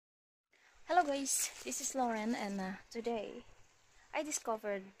Hello guys, this is Lauren, and today I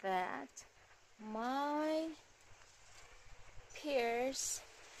discovered that my pears,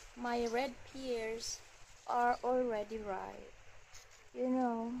 my red pears are already ripe. You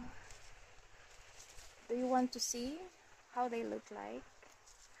know, do you want to see how they look like?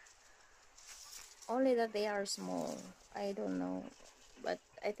 Only that they are small. I don't know, but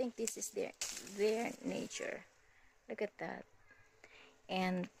I think this is their nature. Look at that.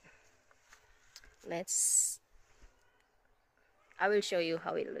 And I will show you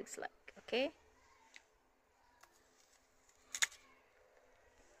how it looks like, okay?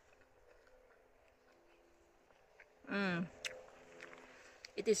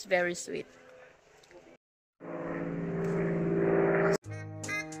 It is very sweet.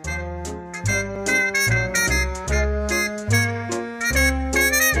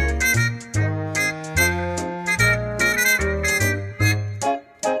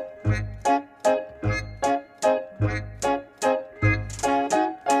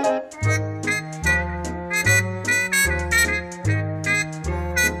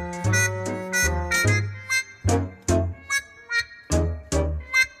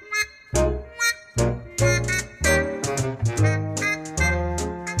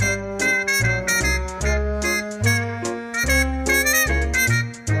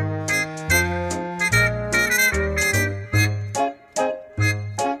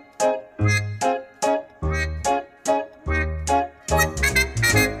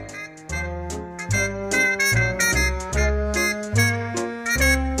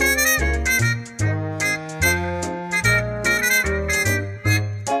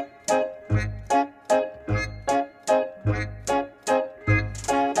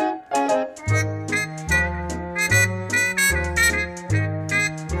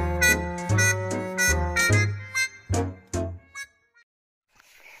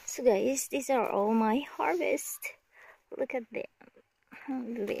 So guys, these are all my harvest. Look at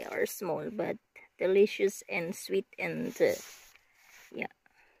them. They are small but delicious and sweet, and yeah.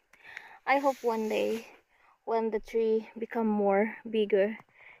 I hope one day when the tree become more bigger,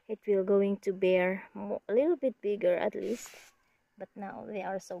 it will going to bear a little bit bigger at least. But now they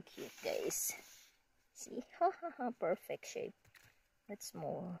are so cute, guys. See? Perfect shape. That's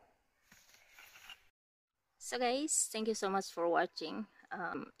small. So guys, thank you so much for watching.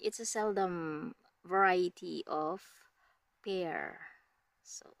 It's a seldom variety of pear.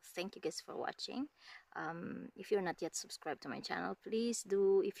 So thank you guys for watching. If you're not yet subscribed to my channel, please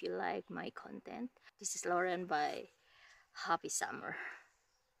do if you like my content. This is Lauren. Bye. Happy summer.